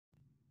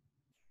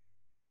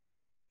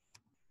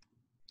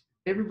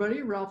Hey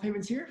everybody, Ralph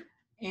Havens here.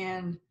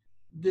 And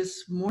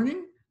this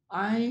morning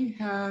I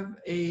have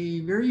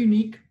a very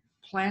unique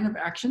plan of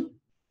action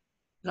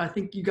that I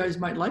think you guys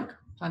might like.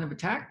 Plan of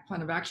attack,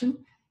 plan of action.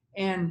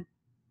 And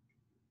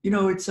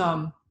it's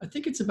I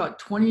think it's about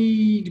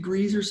 20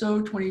 degrees or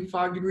so,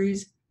 25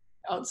 degrees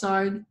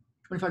outside,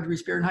 25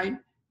 degrees Fahrenheit,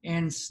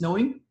 and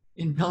snowing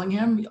in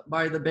Bellingham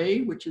by the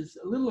bay, which is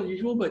a little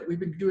unusual, but we've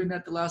been doing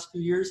that the last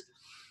few years,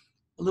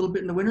 a little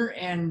bit in the winter.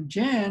 And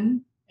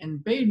Jen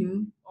and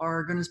Baden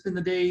are going to spend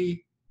the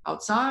day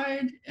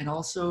outside and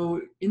also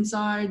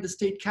inside the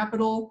state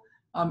capitol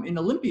in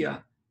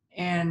Olympia.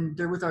 And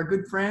they're with our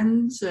good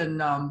friends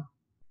and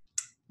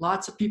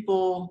lots of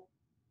people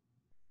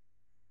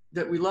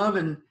that we love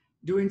and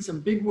doing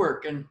some big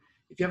work. And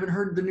if you haven't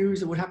heard the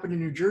news of what happened in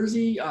New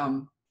Jersey,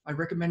 I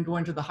recommend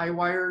going to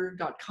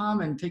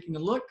thehighwire.com and taking a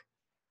look.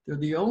 They're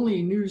the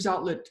only news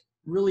outlet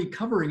really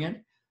covering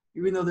it,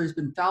 even though there's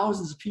been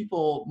thousands of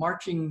people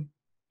marching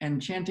and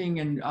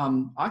chanting and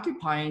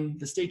occupying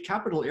the state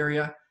capitol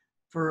area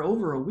for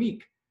over a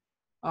week.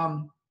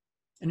 And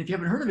if you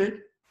haven't heard of it,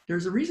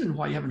 there's a reason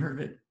why you haven't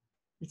heard of it.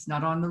 It's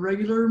not on the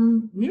regular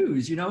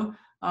news, you know.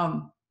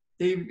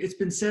 It's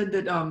been said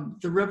that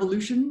the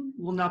revolution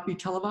will not be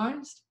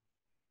televised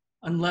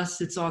unless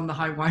it's on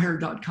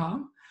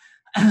thehighwire.com.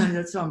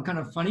 That's kind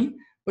of funny,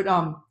 but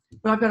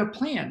I've got a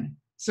plan.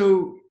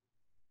 So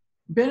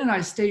Ben and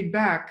I stayed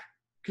back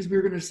because we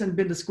were going to send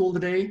Ben to school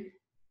today.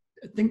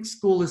 I think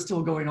school is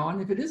still going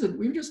on. If it isn't,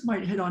 we just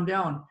might head on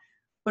down.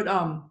 But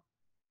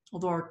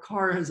although our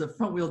car has a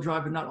front wheel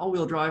drive and not all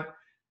wheel drive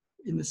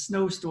in the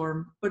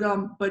snowstorm. But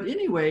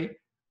anyway,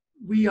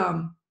 we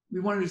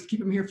wanted to keep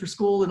him here for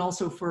school and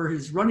also for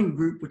his running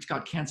group, which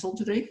got canceled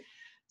today.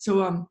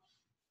 So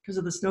because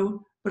of the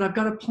snow, but I've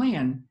got a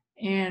plan,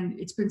 and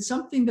it's been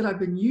something that I've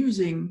been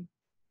using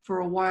for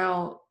a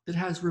while that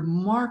has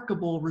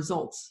remarkable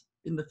results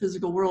in the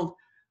physical world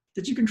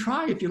that you can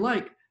try if you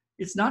like.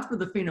 It's not for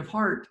the faint of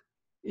heart.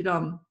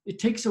 It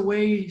takes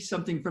away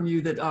something from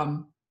you that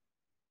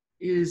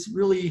is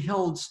really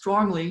held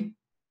strongly,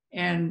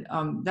 and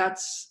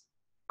that's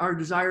our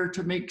desire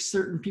to make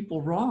certain people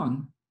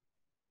wrong,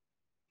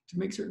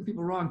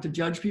 to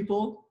judge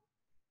people,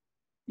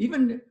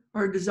 even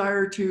our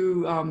desire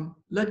to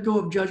let go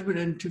of judgment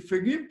and to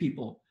forgive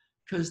people,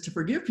 because to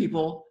forgive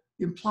people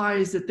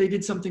implies that they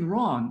did something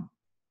wrong.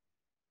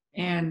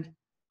 And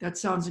that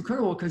sounds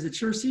incredible because it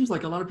sure seems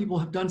like a lot of people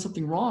have done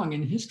something wrong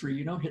in history,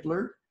 you know,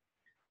 Hitler.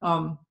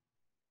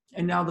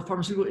 And now the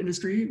pharmaceutical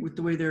industry, with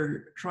the way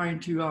they're trying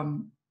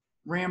to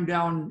ram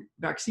down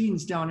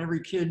vaccines down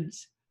every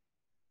kid's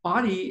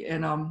body,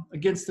 and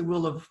against the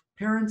will of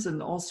parents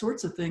and all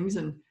sorts of things.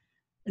 And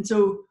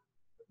so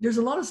there's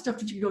a lot of stuff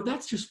that you go,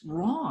 that's just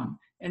wrong.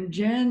 And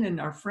Jen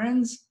and our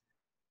friends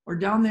are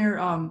down there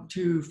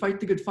to fight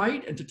the good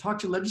fight and to talk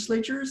to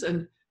legislatures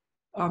and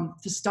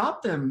to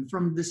stop them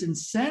from this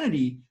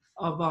insanity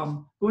of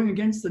going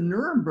against the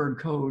Nuremberg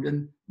Code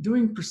and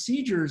doing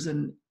procedures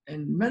and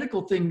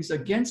medical things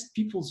against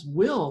people's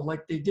will,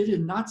 like they did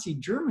in Nazi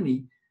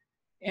Germany.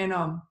 And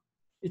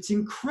it's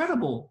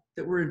incredible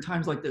that we're in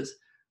times like this.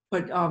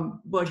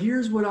 But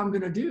here's what I'm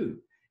going to do.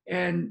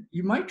 And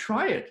you might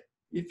try it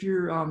if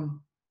you're,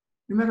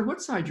 no matter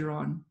what side you're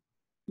on,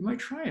 you might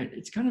try it.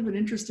 It's kind of an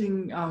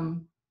interesting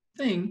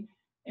thing.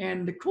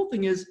 And the cool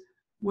thing is,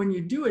 when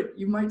you do it,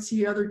 you might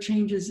see other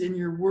changes in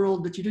your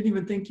world that you didn't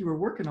even think you were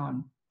working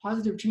on.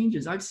 Positive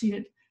changes. I've seen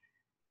it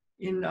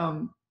in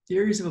the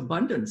areas of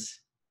abundance,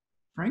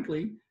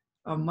 frankly,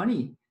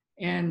 money.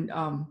 And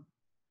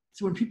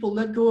so when people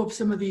let go of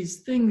some of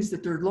these things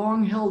that they're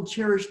long held,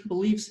 cherished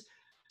beliefs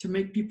to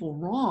make people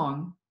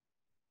wrong,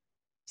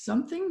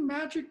 something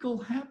magical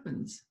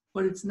happens,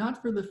 but it's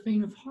not for the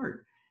faint of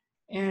heart.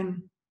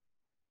 And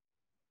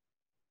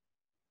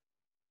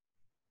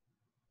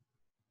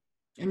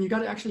you got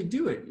to actually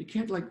do it. You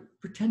can't like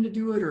pretend to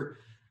do it or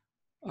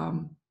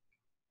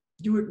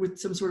do it with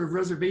some sort of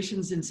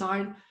reservations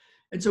inside.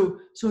 And so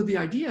the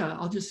idea,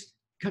 I'll just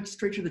cut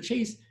straight to the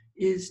chase,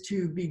 is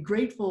to be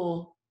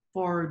grateful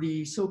for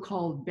the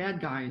so-called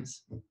bad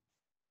guys,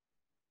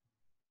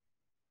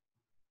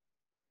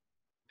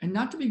 and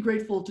not to be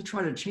grateful to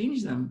try to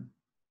change them,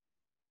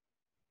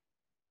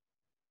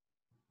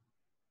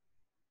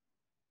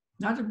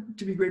 not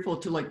to be grateful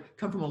to like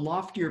come from a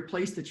loftier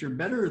place that you're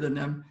better than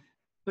them,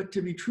 but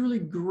to be truly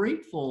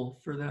grateful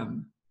for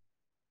them.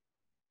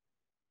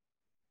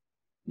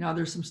 Now,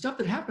 there's some stuff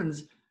that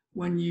happens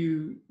when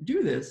you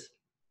do this.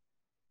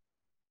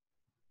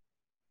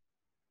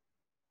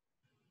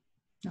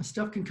 Now,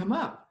 stuff can come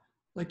up.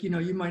 Like, you know,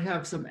 you might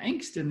have some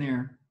angst in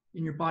there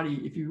in your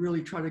body if you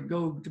really try to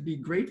go to be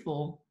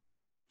grateful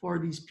for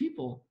these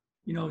people.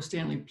 You know,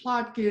 Stanley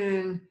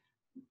Plotkin,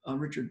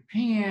 Richard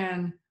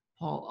Pan,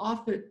 Paul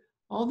Offit,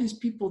 all these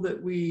people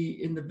that we,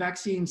 in the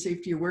vaccine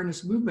safety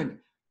awareness movement,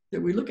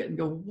 that we look at and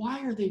go,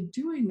 why are they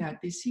doing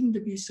that? They seem to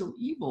be so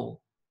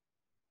evil.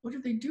 What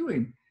are they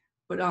doing?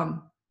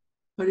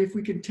 But if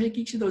we can take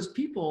each of those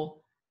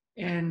people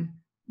and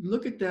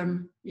look at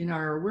them in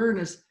our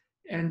awareness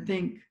and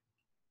think,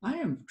 I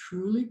am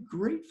truly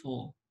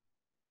grateful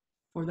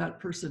for that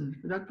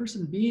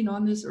person being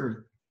on this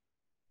earth.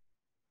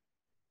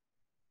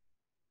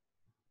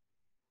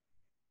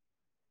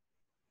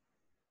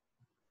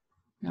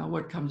 Now,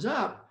 what comes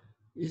up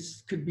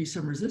could be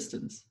some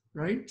resistance,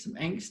 right? Some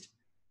angst,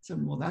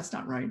 well, that's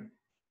not right.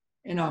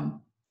 And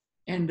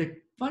the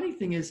funny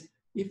thing is,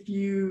 if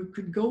you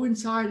could go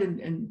inside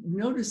and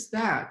notice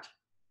that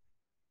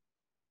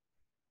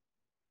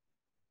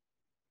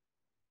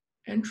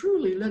and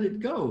truly let it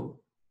go,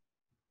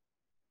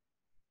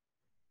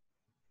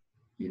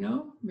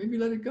 maybe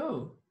let it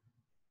go.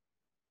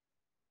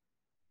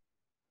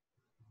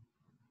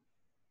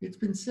 It's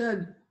been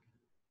said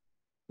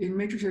in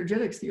matrix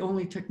energetics, the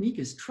only technique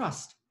is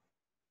trust.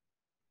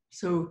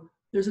 So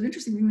there's an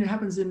interesting thing that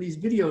happens in these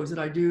videos that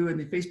I do and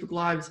the Facebook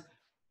Lives.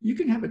 You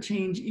can have a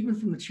change even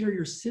from the chair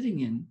you're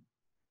sitting in,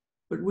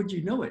 but would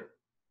you know it?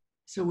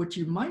 So what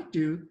you might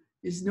do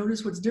is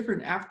notice what's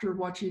different after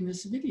watching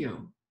this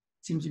video.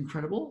 Seems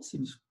incredible,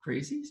 seems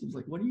crazy, seems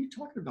like, what are you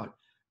talking about?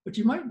 But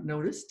you might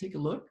notice, take a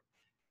look.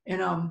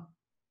 And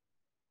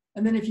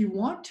then if you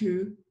want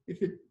to,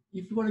 if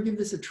you want to give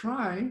this a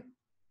try,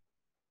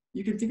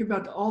 you can think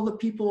about all the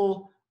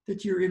people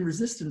that you're in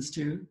resistance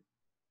to,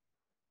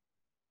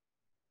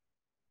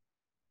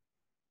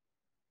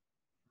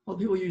 all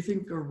the people you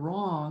think are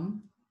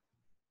wrong.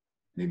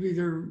 Maybe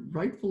they're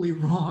rightfully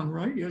wrong,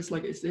 right? It's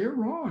like they're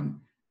wrong.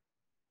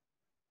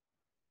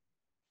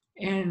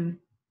 And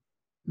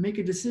make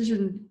a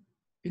decision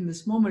in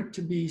this moment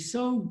to be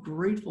so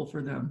grateful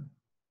for them.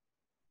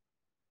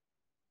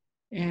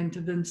 And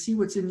to then see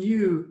what's in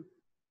you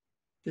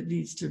that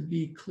needs to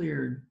be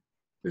cleared.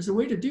 There's a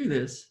way to do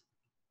this.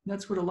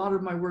 That's what a lot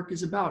of my work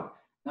is about.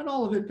 Not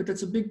all of it, but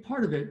that's a big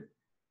part of it.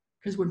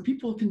 Because when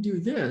people can do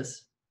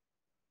this,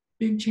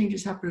 big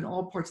changes happen in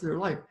all parts of their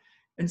life.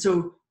 And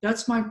so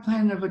that's my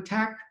plan of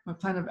attack, my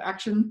plan of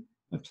action,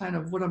 my plan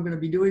of what I'm going to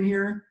be doing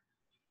here.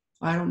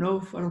 I don't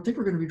think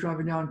we're going to be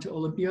driving down to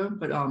Olympia,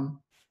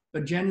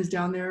 but Jen is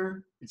down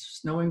there. It's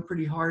snowing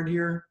pretty hard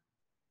here.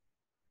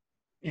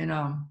 And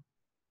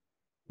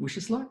wish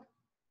us luck.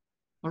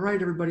 All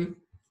right, everybody.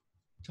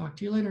 Talk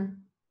to you later.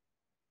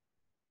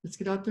 Let's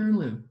get out there and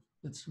live.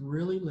 Let's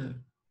really live.